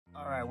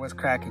Alright, what's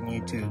cracking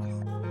YouTube?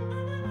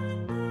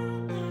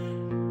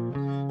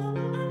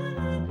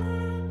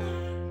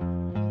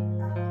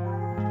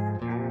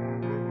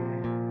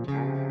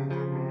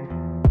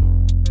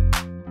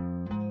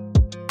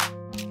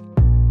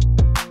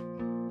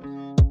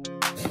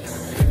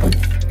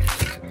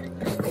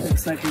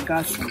 Looks like we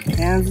got some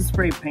cans of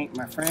spray paint,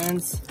 my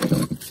friends.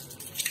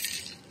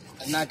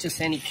 And not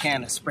just any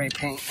can of spray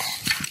paint.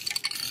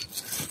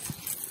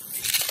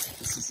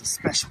 This is a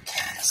special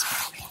can of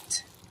spray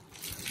paint.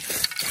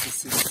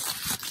 This is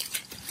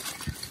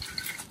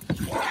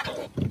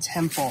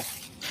Temple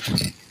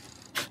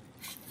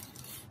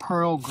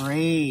Pearl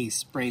Gray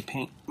spray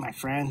paint, my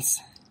friends.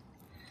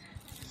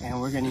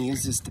 And we're gonna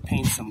use this to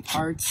paint some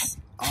parts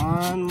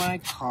on my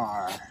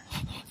car.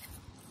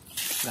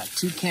 Got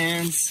 2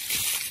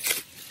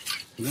 cans,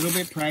 a little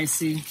bit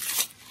pricey,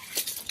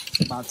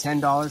 about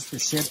 $10 for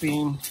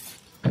shipping,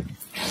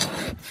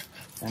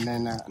 and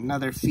then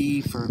another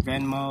fee for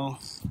Venmo,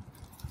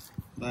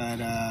 but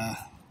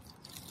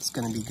it's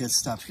gonna be good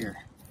stuff here.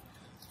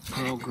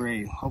 Pearl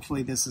Gray.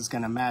 Hopefully this is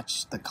gonna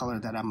match the color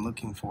that I'm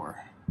looking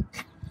for.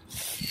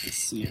 You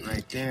see it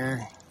right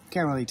there.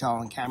 Can't really tell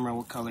on camera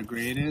what color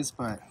gray it is,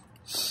 but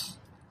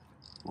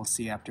we'll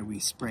see after we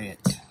spray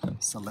it.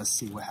 So let's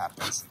see what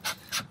happens.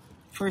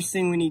 First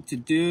thing we need to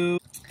do,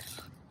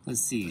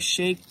 let's see,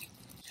 shake.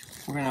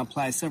 We're gonna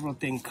apply several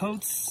thin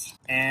coats,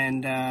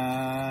 and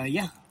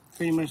yeah,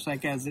 pretty much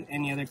like as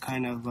any other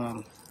kind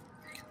of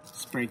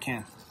spray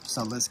can.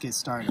 So let's get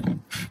started.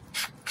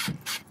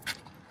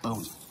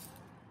 Boom.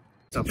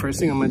 So first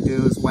thing I'm gonna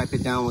do is wipe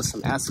it down with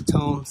some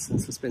acetone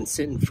since it's been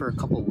sitting for a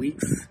couple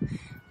weeks.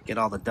 Get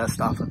all the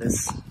dust off of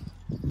this.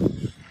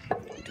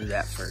 Do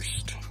that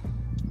first.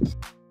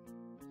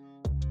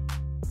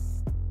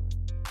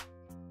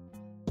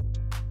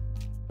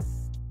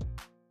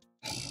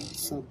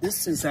 So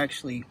this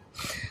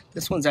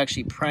one's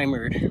actually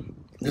primered.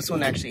 This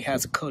one actually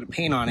has a coat of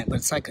paint on it, but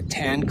it's like a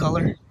tan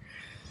color.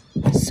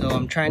 So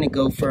I'm trying to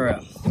go for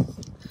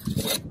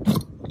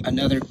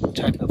another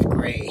type of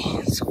gray.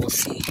 So we'll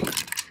see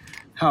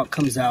how it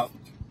comes out.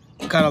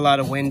 Got a lot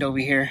of wind over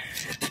here,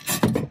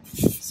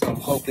 so I'm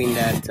hoping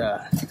that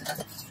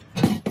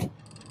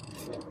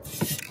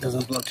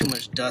doesn't blow too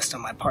much dust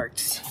on my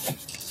parts.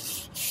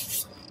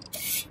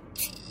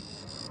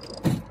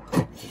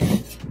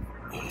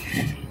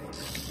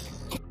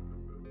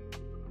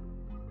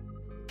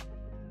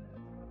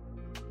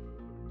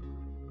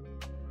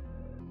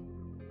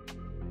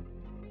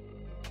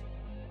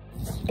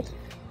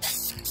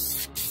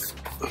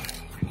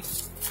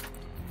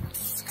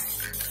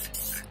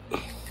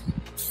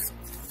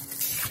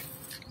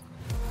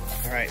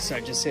 Alright, so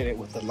I just hit it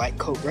with a light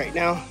coat right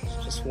now.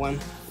 Just one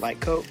light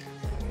coat.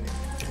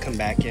 Come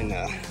back and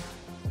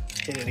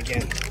hit it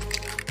again.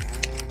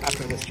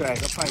 After this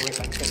dries, I'll probably wait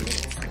like 10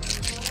 minutes.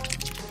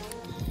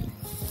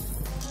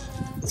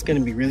 It's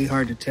gonna be really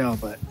hard to tell,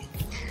 but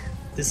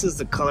this is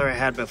the color I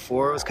had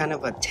before. It was kind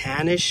of a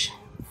tannish.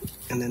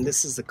 And then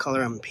this is the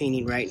color I'm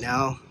painting right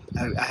now.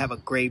 I have a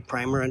gray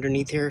primer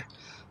underneath here.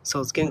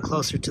 So it's getting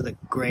closer to the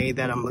gray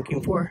that I'm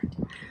looking for.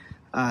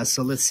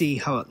 So let's see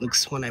how it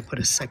looks when I put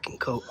a second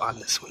coat on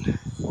this one.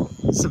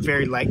 It's a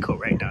very light coat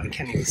right now. I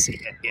can't even see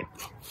it yet.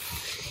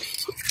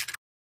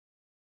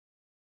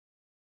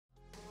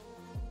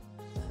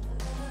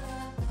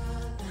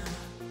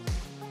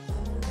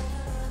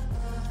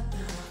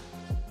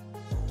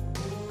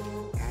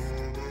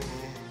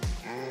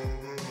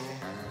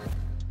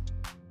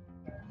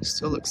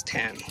 Still looks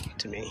tan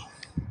to me.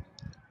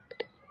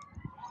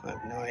 I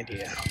have no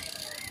idea.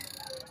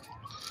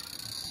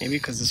 Maybe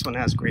because this one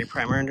has gray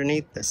primer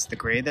underneath, that's the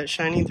gray that's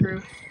shining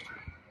through.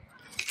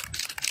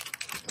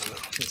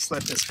 Let's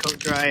let this coat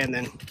dry and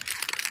then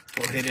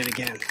we'll hit it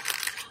again.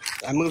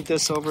 I moved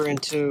this over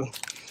into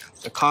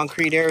the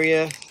concrete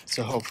area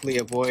to hopefully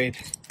avoid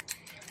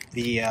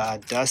the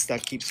dust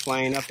that keeps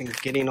flying up and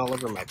getting all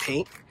over my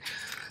paint.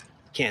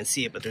 Can't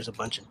see it, but there's a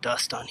bunch of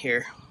dust on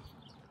here.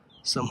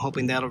 So I'm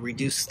hoping that'll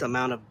reduce the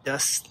amount of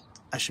dust.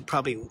 I should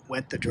probably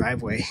wet the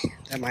driveway.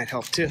 That might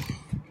help too.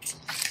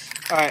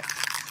 All right.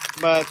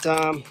 But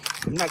I'm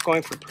not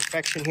going for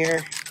perfection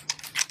here,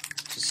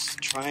 just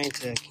trying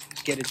to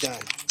get it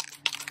done.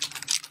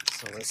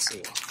 So let's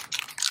see.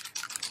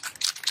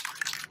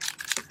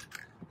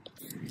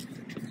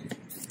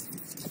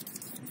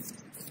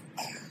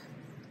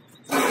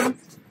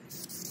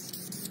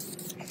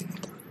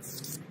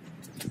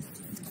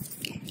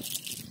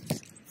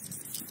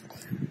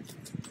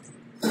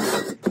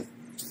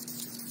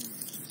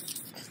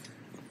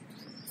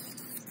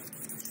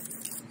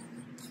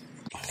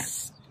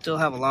 Still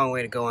have a long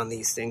way to go on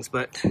these things,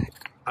 but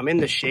I'm in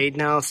the shade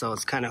now, so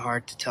it's kind of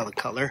hard to tell the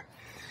color.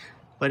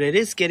 But it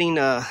is getting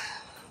a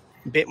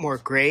bit more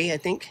gray, I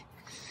think.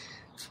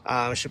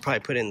 I should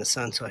probably put it in the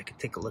sun so I can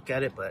take a look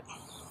at it, but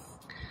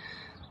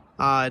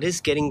it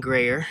is getting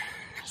grayer,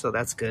 so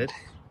that's good.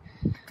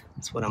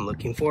 That's what I'm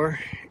looking for.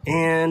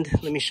 And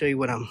let me show you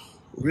what I'm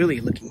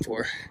really looking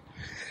for.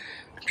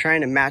 I'm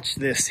trying to match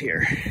this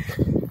here. I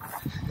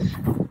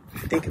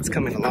think it's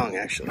coming along,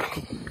 actually.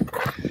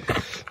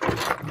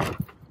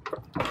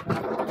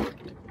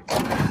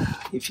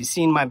 if you've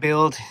seen my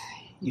build,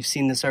 you've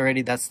seen this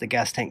already. That's the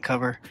gas tank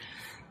cover.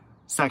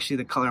 It's actually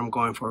the color I'm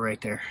going for right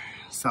there.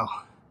 So,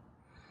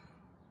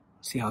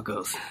 see how it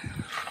goes.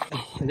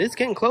 It is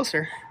getting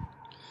closer.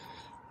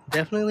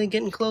 Definitely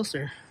getting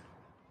closer.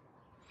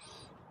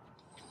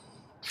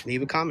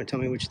 Leave a comment, tell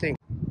me what you think.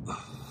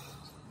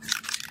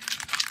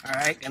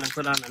 Alright, gonna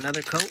put on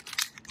another coat.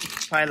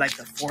 Probably like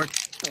the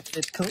 4th or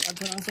 5th coat I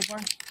put on so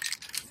far.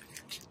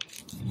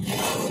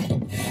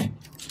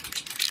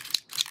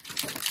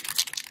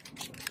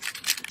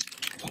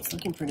 It's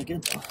looking pretty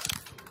good though.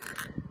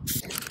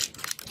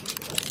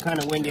 It's kind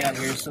of windy out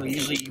here, so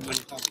usually you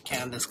wouldn't hold the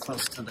canvas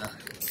close to the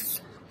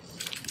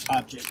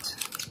object.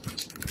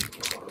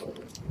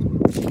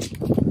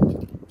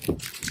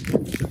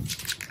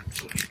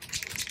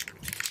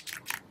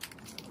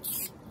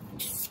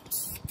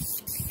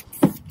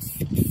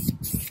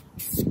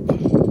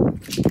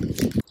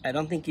 I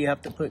don't think you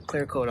have to put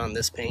clear coat on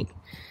this paint.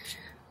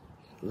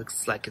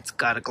 Looks like it's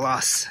got a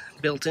gloss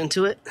built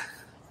into it.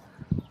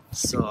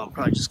 So I'm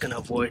probably just gonna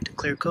avoid the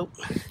clear coat.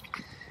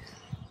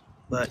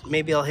 But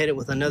maybe I'll hit it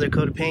with another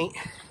coat of paint.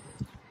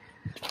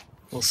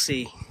 We'll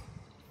see.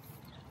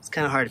 It's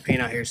kind of hard to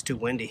paint out here, it's too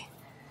windy.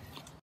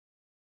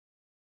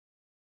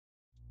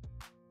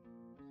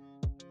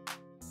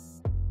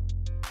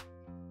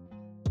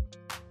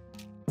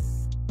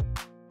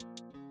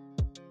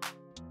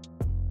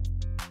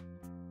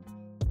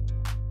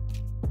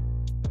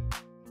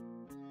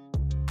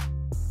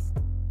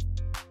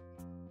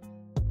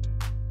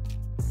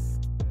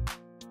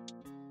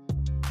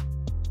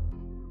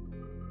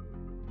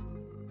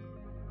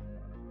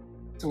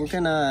 So we're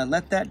gonna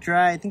let that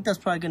dry. I think that's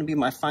probably gonna be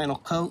my final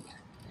coat.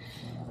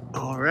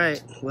 All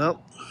right,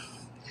 well,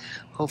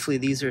 hopefully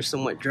these are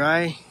somewhat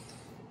dry.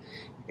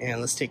 And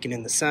let's take it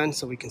in the sun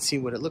so we can see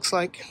what it looks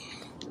like.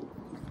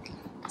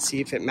 See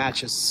if it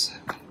matches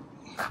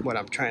what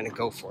I'm trying to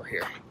go for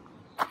here.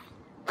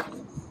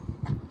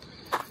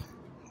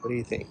 What do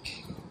you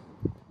think?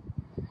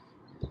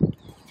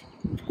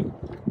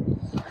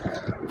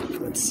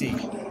 Let's see.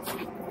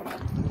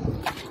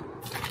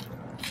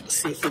 Let's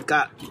see if we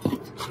got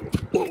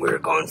what we were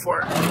going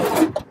for.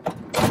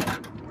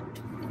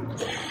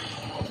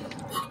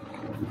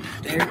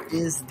 There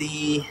is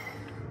the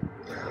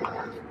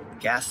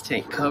gas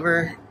tank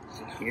cover.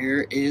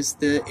 Here is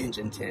the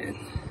engine tin.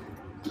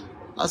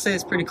 I'll say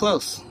it's pretty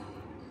close.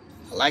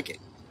 I like it.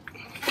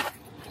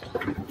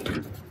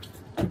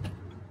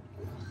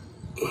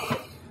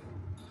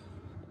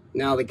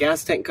 Now the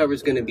gas tank cover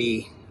is going to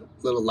be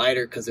a little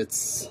lighter because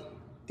it's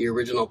the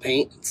original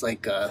paint. It's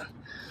like,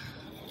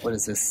 what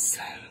is this?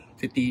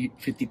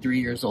 53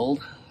 years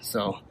old,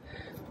 so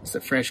it's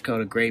a fresh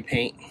coat of gray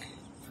paint.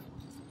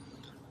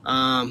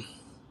 I'm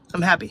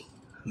happy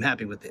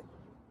with it.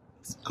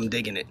 I'm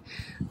digging it.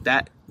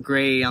 That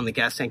gray on the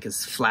gas tank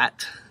is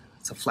flat.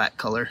 It's a flat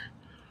color.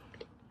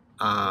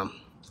 I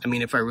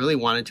mean, if I really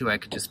wanted to, I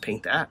could just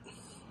paint that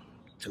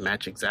to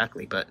match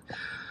exactly, but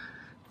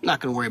I'm not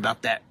gonna worry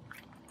about that.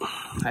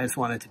 I just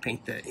wanted to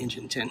paint the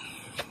engine tin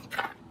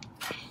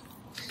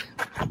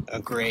a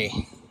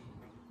gray.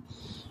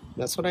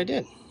 That's what I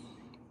did.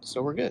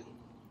 So we're good.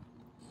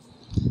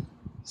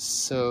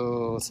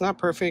 So it's not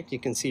perfect. You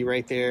can see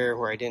right there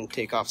where I didn't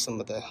take off some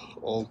of the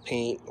old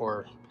paint,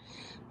 or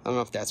I don't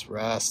know if that's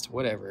rust,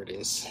 whatever it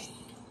is.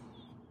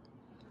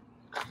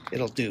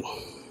 It'll do.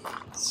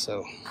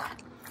 So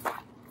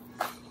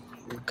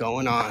we're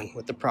going on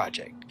with the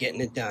project,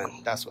 getting it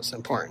done. That's what's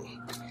important.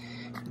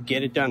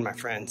 Get it done, my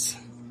friends.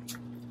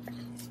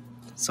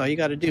 That's all you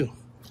got to do.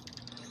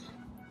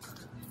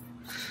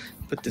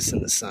 Put this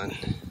in the sun.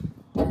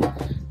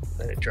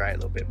 Let it dry a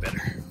little bit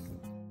better.